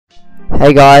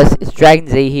Hey guys, it's Dragon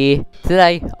Z here.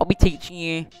 Today, I'll be teaching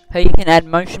you how you can add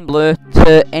motion blur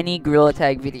to any Gorilla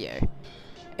Tag video.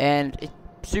 And it's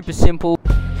super simple.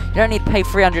 You don't need to pay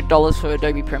 $300 for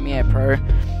Adobe Premiere Pro.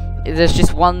 There's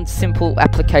just one simple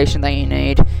application that you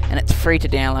need, and it's free to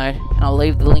download, and I'll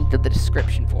leave the link in the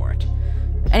description for it.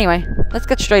 Anyway, let's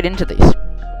get straight into these.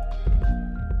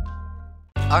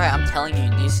 Okay, I'm telling you,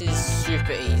 this is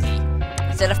super easy.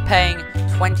 Instead of paying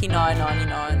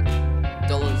 $29.99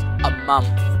 a month,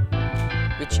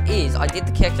 which is, I did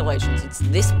the calculations, it's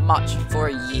this much for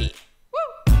a year.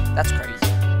 Woo! That's crazy.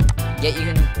 Yet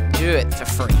you can do it for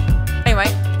free. Anyway,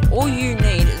 all you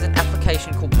need is an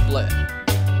application called Blur.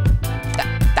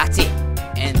 That's it.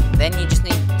 And then you just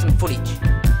need some footage.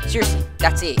 Seriously,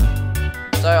 that's it.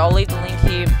 So I'll leave the link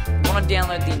here. You want to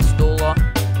download the installer,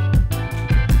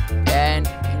 and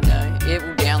it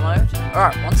will download.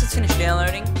 Alright, once it's finished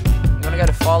downloading, you want to go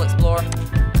to File Explorer,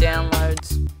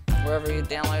 Downloads, wherever your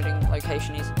downloading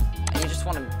location is, and you just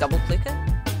want to double click it,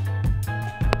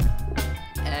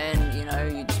 and you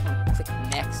just want to click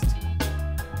next,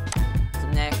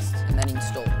 and then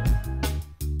install.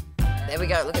 There we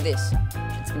go, look at this,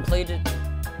 it's completed,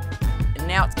 and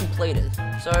now it's completed.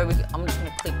 So I'm just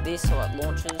going to click this so it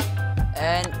launches,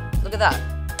 and look at that,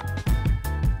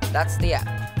 that's the app.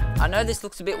 I know this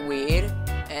looks a bit weird,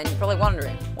 and you're probably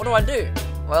wondering, what do I do?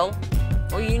 Well,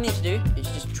 all you need to do is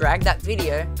just drag that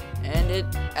video and it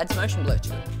adds motion blur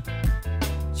to it.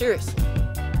 Seriously,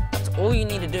 that's all you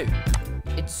need to do.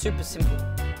 It's super simple.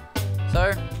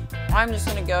 So I'm just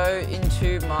going to go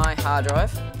into my hard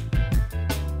drive.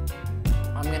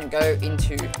 I'm going to go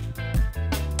into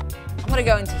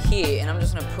here, and I'm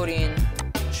just going to put in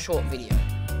a short video.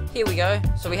 Here we go.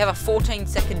 So we have a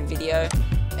 14-second video,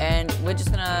 and we're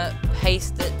just going to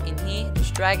paste it in here,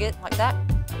 just drag it like that.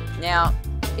 Now,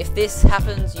 if this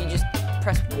happens, you just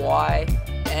press Y,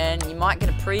 and you might get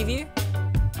a preview,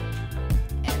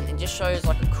 and it just shows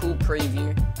like a cool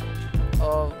preview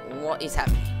of what is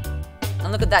happening.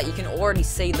 And look at that, you can already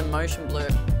see the motion blur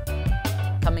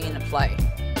coming into play,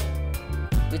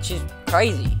 which is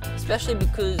crazy, especially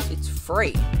because it's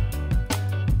free.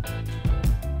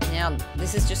 Now,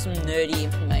 this is just some nerdy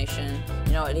information.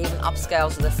 It even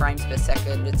upscales to the frames per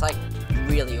second. It's like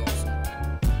really awesome.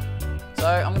 So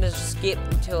I'm going to just skip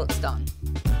until it's done.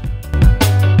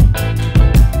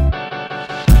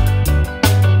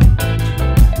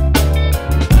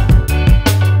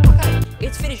 Okay,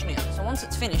 it's finished now. So once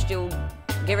it's finished, you'll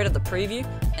get rid of the preview,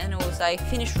 and it will say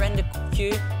finish render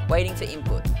queue, waiting for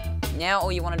input. Now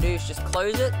all you want to do is just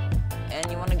close it, and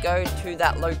you want to go to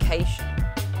that location.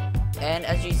 And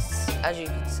as you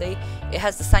can see, it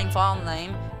has the same file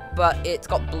name, but it's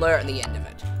got blur at the end of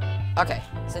it. Okay,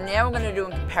 so now we're going to do a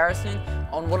comparison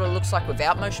on what it looks like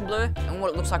without motion blur and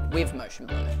what it looks like with motion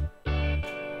blur.